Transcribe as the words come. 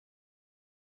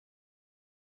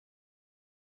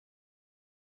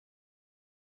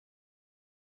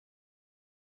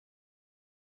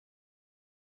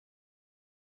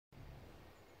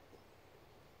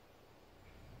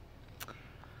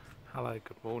Hello,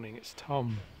 good morning, it's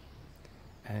Tom,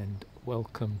 and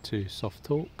welcome to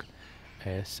SoftTalk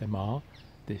ASMR.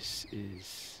 This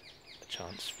is a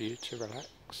chance for you to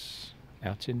relax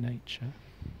out in nature,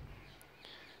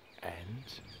 and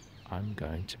I'm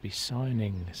going to be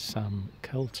signing some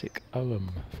Celtic Ogham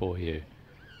for you.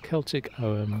 Celtic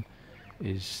Ogham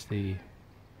is the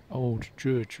old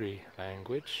Druidry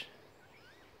language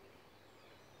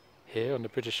here on the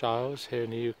British Isles, here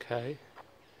in the UK.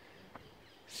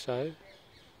 So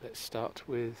let's start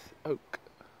with oak.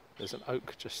 There's an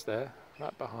oak just there,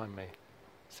 right behind me.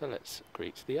 So let's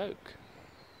greet the oak.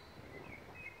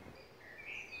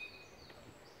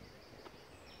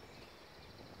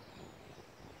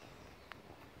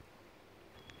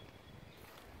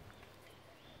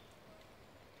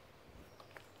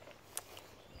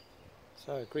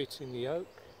 So greeting the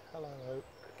oak. Hello oak.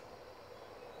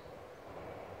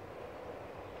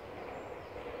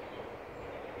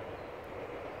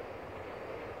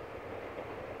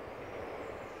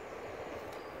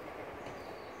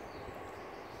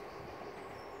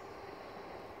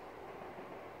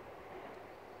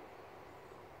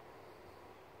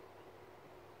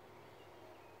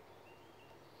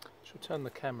 Shall turn the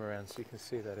camera around so you can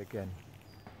see that again.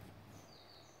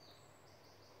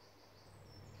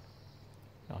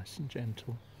 Nice and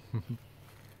gentle.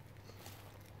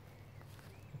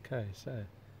 Okay, so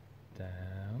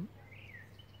down,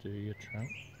 do your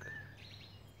trunk,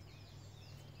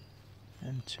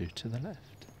 and two to the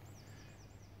left.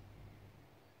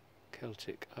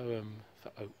 Celtic Ogham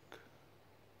for oak.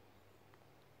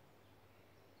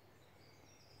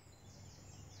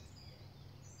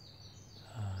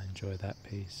 Enjoy that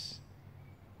peace,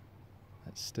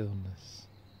 that stillness.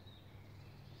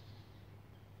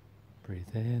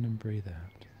 Breathe in and breathe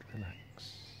out.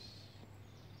 Relax.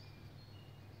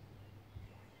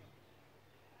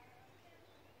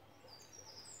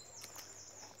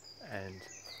 And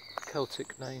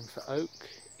Celtic name for oak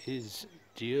is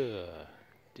Dur.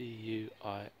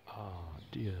 D-U-I-R.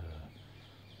 Dur.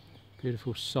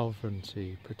 Beautiful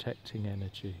sovereignty, protecting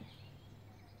energy.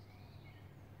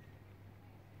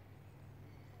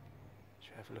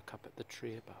 Should we have a look up at the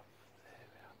tree above? There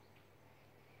we are.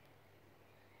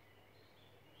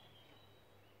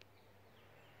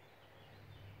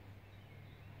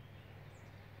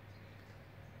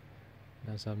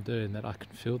 And as I'm doing that, I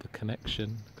can feel the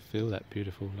connection, feel that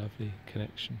beautiful, lovely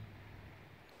connection.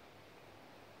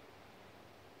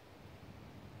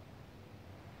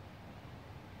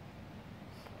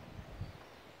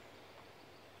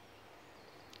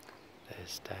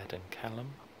 There's Dad and Callum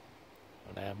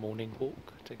on our morning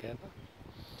walk together.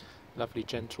 Lovely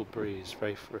gentle breeze,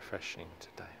 very refreshing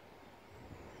today.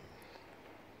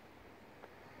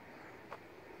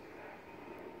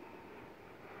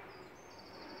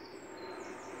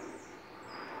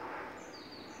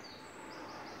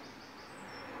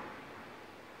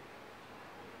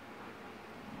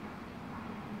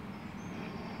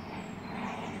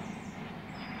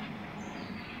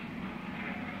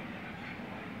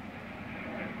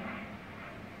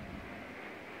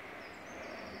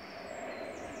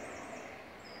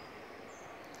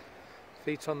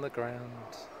 Feet on the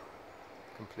ground,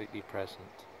 completely present.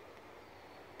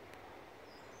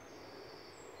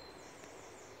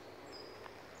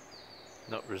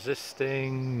 Not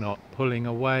resisting, not pulling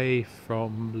away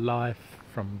from life,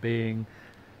 from being,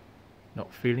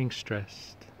 not feeling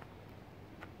stressed.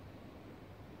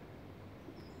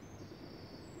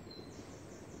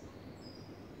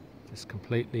 Just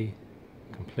completely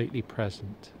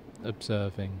present,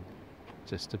 observing,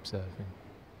 just observing.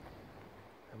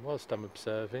 And whilst I'm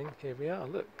observing, here we are,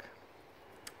 look.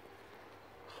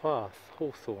 Hearth,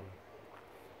 hawthorn.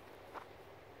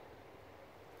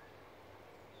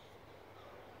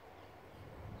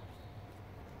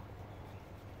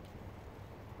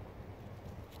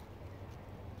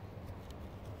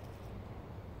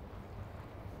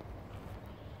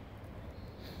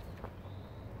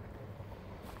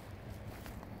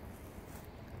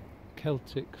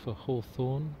 Celtic for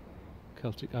hawthorn.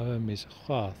 Celtic Ogham is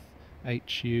Huath,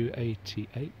 H-U-A-T-H.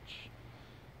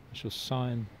 I shall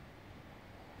sign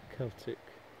Celtic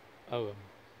Ogham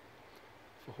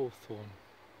for hawthorn.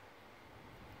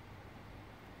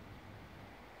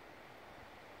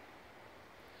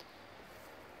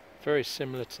 Very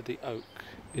similar to the oak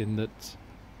in that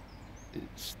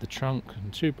it's the trunk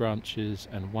and two branches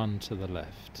and one to the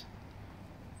left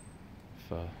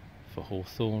for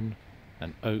hawthorn,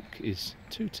 and oak is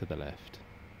two to the left.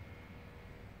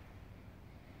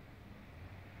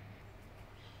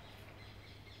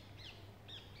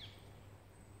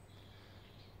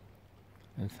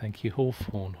 And thank you,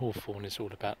 hawthorn. Hawthorn is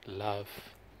all about love,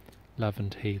 love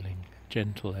and healing,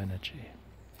 gentle energy.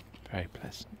 Very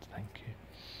pleasant, thank you.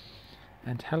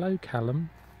 And hello, Callum.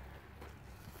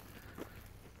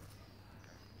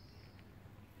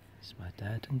 It's my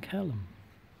dad and Callum.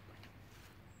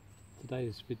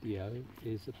 Today's video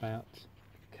is about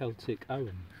Celtic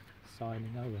Ogham,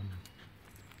 signing Ogham.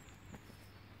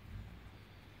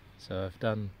 So I've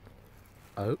done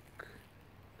oak,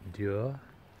 dure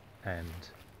and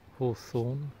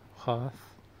hawthorn,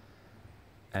 hearth,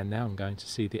 and now I'm going to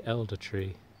see the elder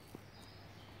tree.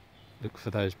 Look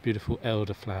for those beautiful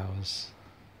elder flowers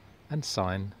and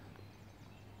sign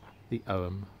the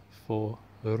Ogham for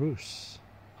Rus,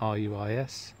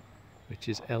 R-U-I-S, which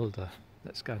is elder.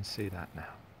 Let's go and see that now.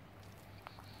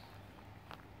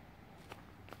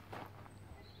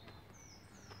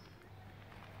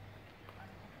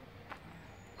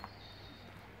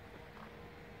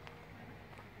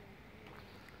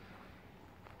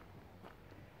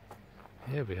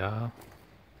 Here we are.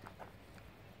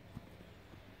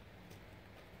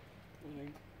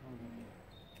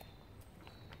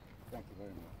 Thank you very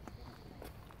much.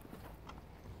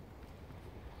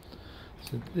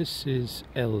 So this is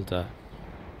elder.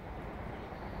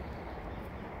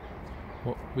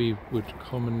 What we would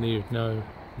commonly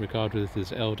regard with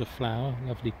as elderflower,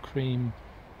 lovely cream,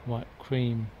 white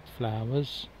cream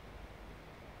flowers.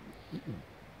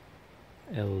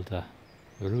 Elder,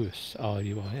 Rus,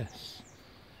 R-U-I-S.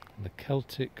 And the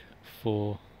Celtic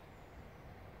for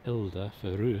elder,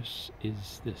 for Rus,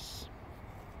 is this.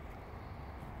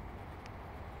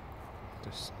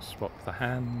 Just swap the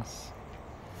hands.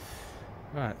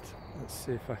 Right, let's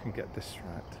see if I can get this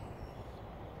right.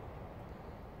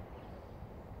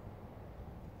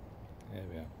 There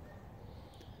we are.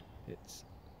 It's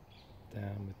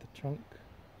down with the trunk,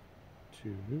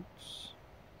 2 roots,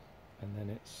 and then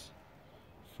it's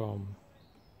from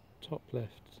top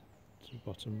left to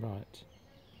bottom right.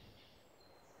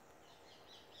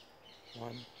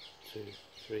 1, 2,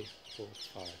 3, 4,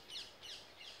 5.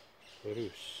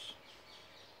 Rus.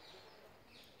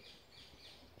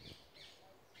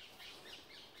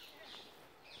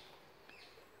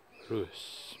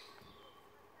 Rus.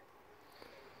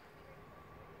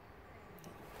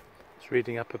 I was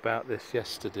reading up about this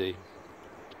yesterday.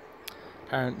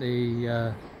 Apparently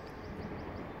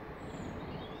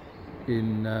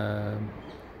in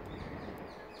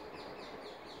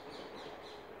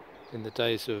the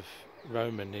days of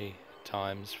Romany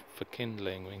times, for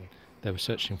kindling, when they were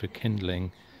searching for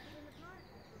kindling,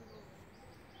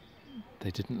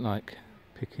 they didn't like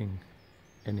picking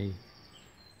any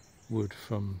wood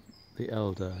from the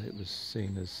elder. It was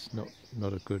seen as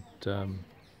not a good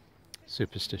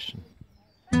superstition.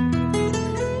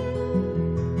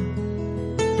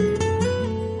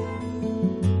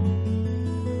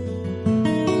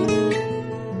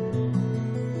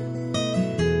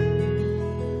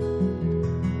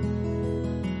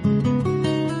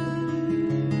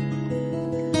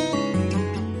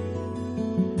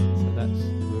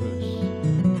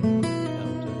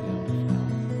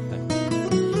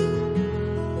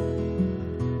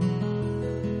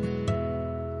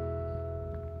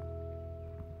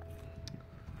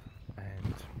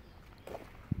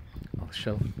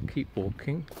 Shall keep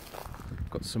walking.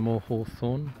 Got some more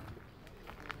hawthorn.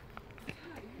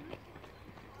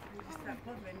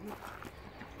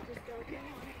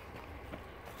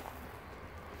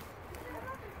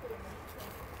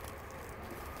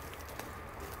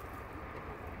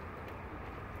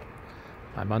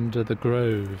 I'm under the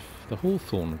grove, the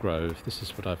hawthorn grove. This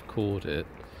is what I've called it.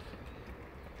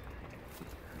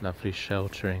 Lovely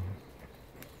sheltering.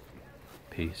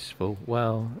 Peaceful.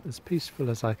 Well, as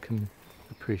peaceful as I can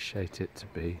appreciate it to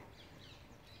be,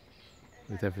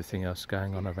 with everything else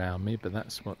going on around me, but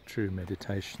that's what true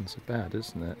meditation's about,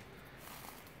 isn't it?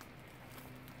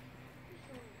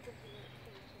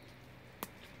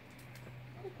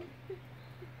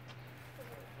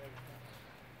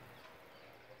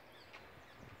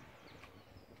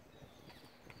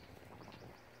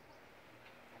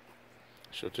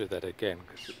 I shall do that again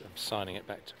because I'm signing it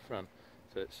back to front,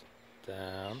 so it's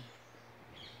down.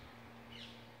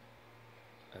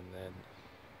 And then,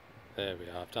 there we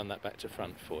are, I've done that back to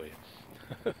front for you.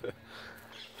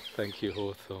 Thank you,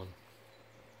 hawthorn.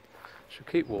 I shall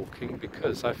keep walking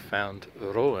because I've found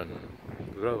rowan.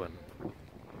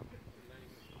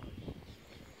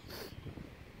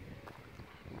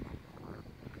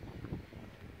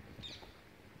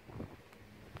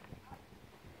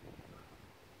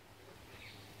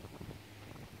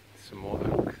 Some more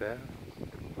oak there.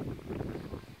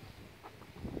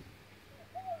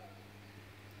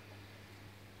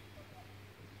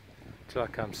 It's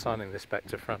like I'm signing this back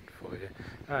to front for you.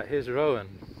 Alright, here's rowan.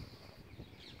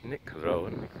 Nick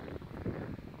Rowan,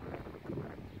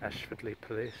 Ashfordley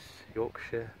Police,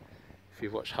 Yorkshire. If you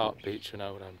watch Heartbeat, you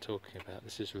know what I'm talking about.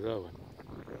 This is Rowan.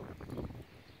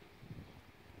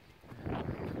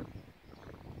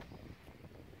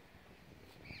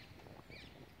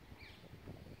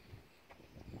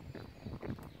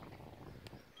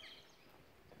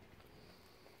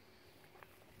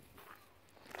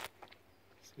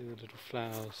 See the little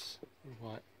flowers, the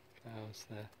white flowers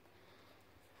there.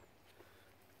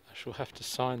 I shall have to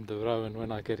sign the Rowan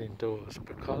when I get indoors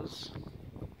because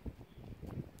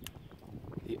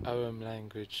the Ogham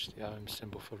language, the Ogham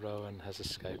symbol for Rowan has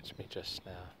escaped me just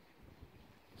now.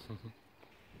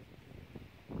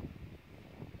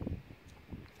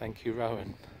 Thank you,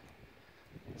 Rowan.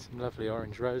 Some lovely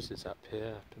orange roses up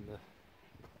here, up in the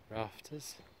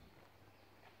rafters.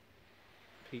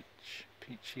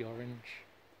 Peachy orange.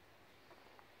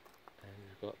 And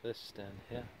we've got this down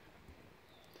here.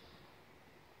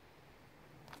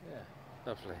 Yeah,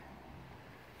 lovely.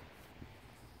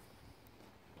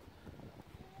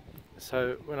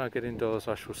 So when I get indoors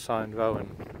I shall sign Rowan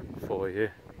for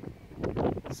you.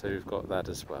 So we've got that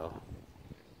as well.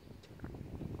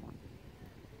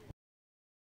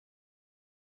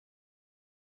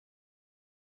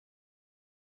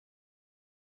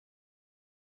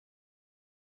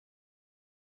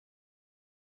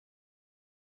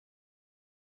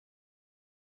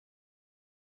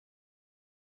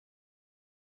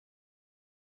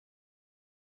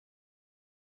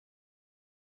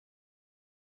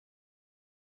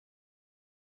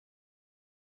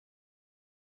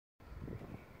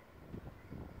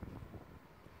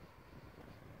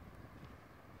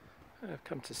 I've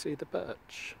come to see the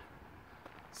birch,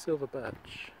 silver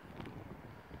birch,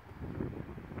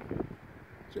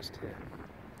 just here.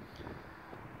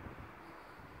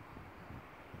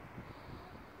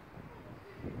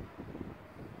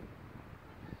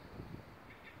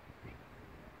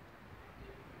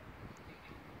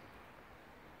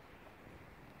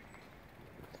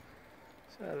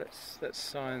 So let's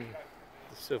sign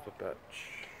the silver birch.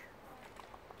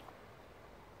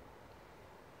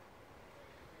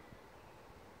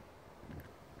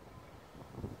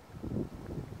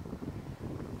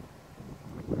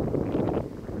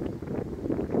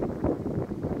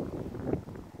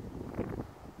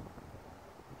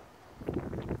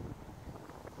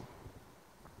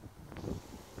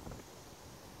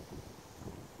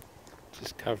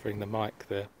 Just covering the mic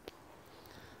there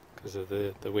because of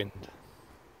the wind.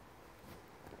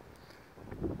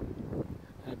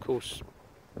 And of course,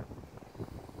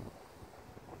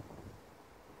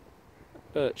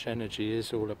 birch energy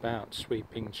is all about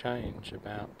sweeping change,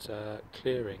 about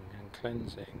clearing and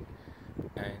cleansing,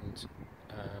 and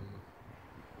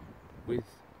with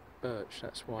birch,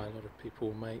 that's why a lot of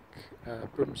people make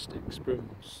brooms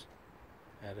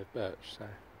out of birch. So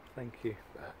thank you,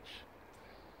 birch.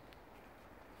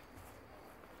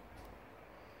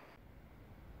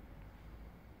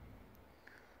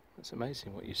 It's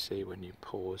amazing what you see when you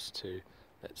pause to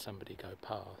let somebody go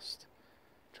past,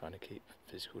 trying to keep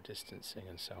physical distancing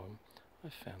and so on.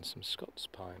 I've found some Scots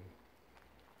pine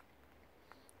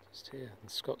just here,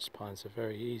 and Scots pine's a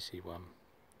very easy one.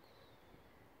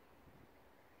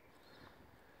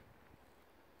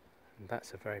 And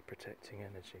that's a very protecting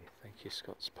energy. Thank you,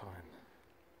 Scots pine.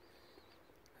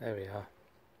 There we are,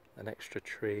 an extra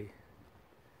tree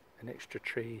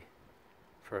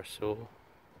for us all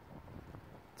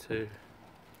to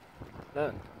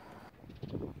learn.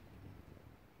 I'm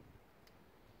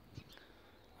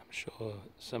sure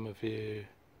some of you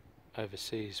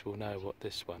overseas will know what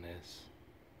this one is.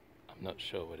 I'm not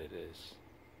sure what it is.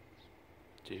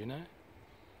 Do you know?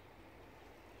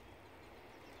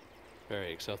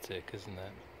 Very exotic, isn't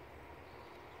it?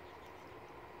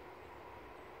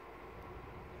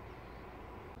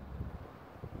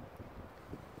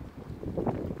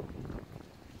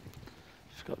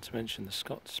 Forgot to mention the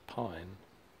Scots pine.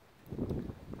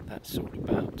 That's all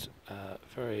about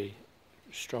very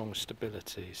strong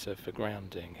stability, so for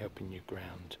grounding, helping you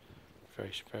ground.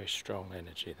 Very, very strong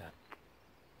energy, that.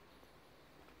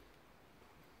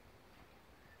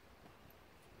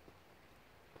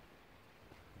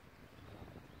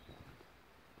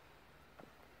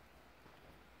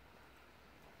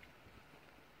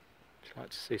 Would you like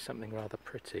to see something rather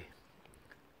pretty?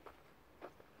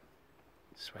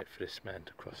 Just wait for this man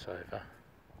to cross over.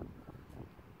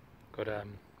 Got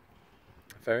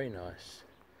very nice.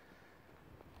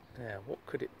 Now, what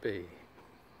could it be?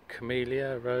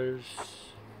 Camellia, rose.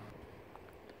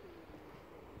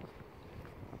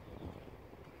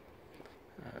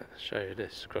 I'll show you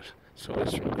this. Saw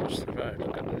this from across the road.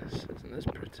 Look at this. Isn't this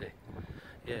pretty?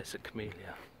 Yeah, it's a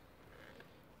camellia.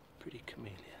 Pretty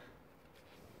camellia.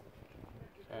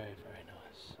 Very, very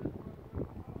nice.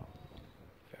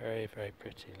 Very, very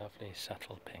pretty, lovely,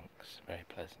 subtle pinks, very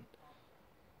pleasant.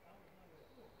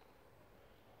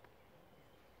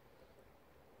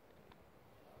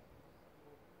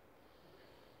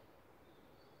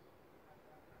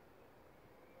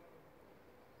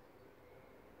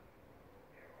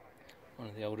 One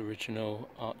of the old original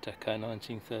Art Deco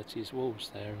 1930s walls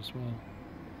there as well.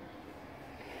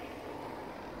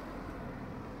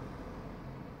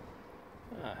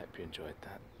 I hope you enjoyed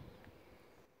that.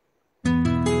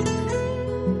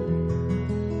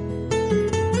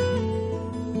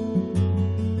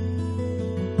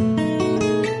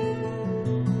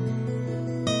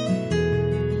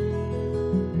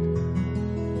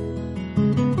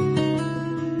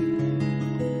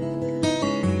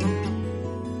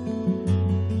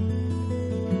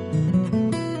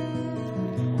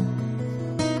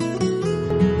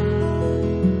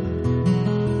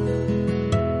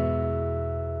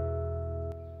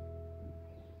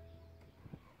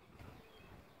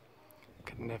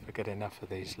 Can never get enough of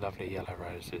these lovely yellow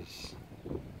roses.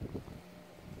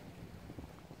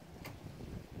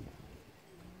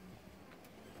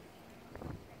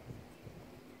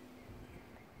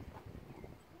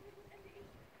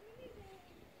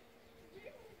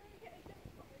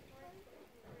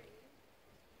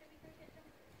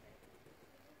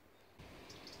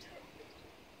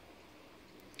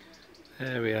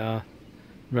 There we are,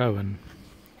 Rowan,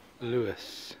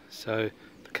 Lewis. So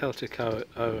the Celtic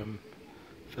Ogham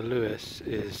for Lewis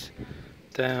is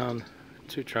down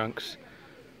 2 trunks,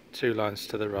 2 lines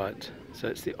to the right. So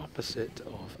it's the opposite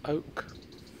of oak,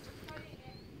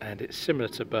 and it's similar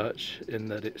to birch in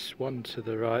that it's 1 to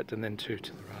the right and then 2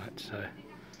 to the right. So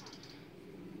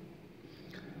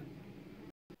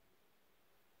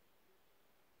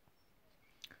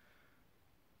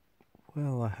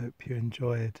well, I hope you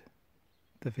enjoyed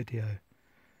the video.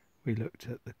 We looked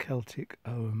at the Celtic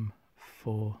Ogham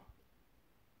for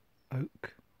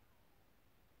oak,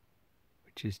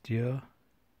 which is dur.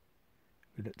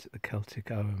 We looked at the Celtic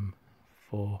Ogham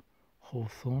for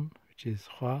hawthorn, which is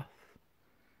hwath.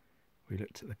 We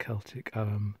looked at the Celtic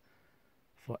Ogham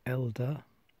for elder,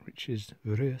 which is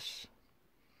rhys.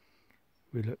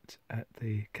 We looked at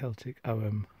the Celtic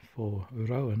Ogham for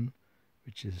rowan,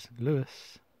 which is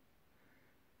lewis.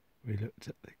 We looked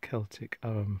at the Celtic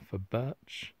Ogham for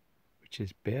birch, which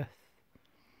is beath.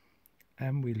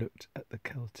 And we looked at the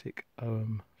Celtic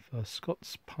Ogham for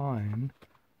Scots pine.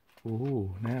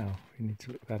 Ooh, now we need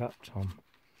to look that up, Tom.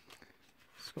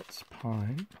 Scots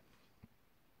pine.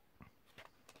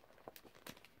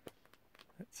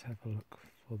 Let's have a look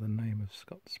for the name of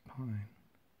Scots pine.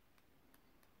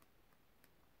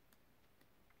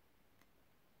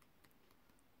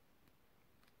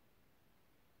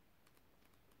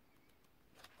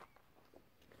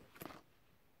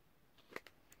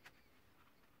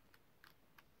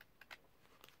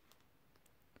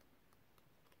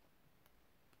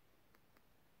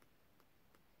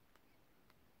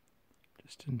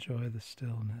 Just enjoy the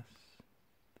stillness,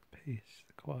 the peace,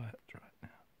 the quiet right now.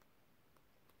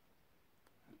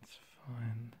 It's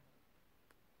fine.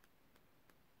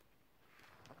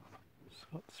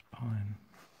 Scots pine.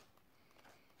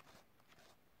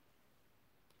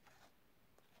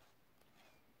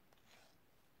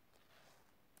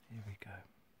 Here we go.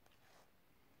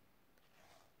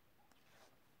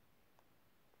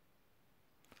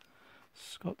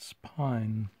 Scots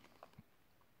pine.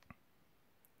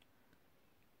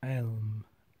 Ailm,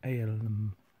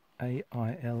 Ailm,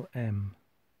 A-I-L-M.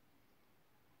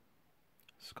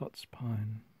 Scots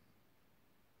pine.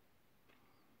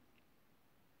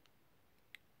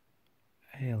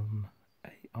 Ailm,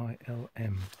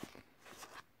 A-I-L-M.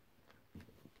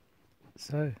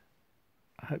 So,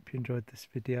 I hope you enjoyed this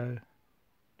video.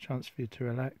 Chance for you to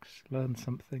relax, learn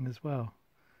something as well.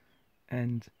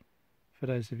 And for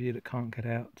those of you that can't get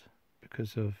out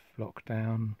because of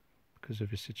lockdown, because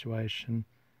of your situation,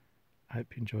 I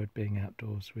hope you enjoyed being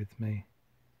outdoors with me.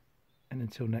 And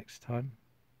until next time,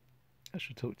 I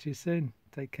shall talk to you soon.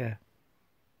 Take care.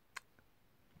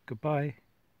 Goodbye.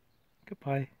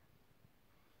 Goodbye.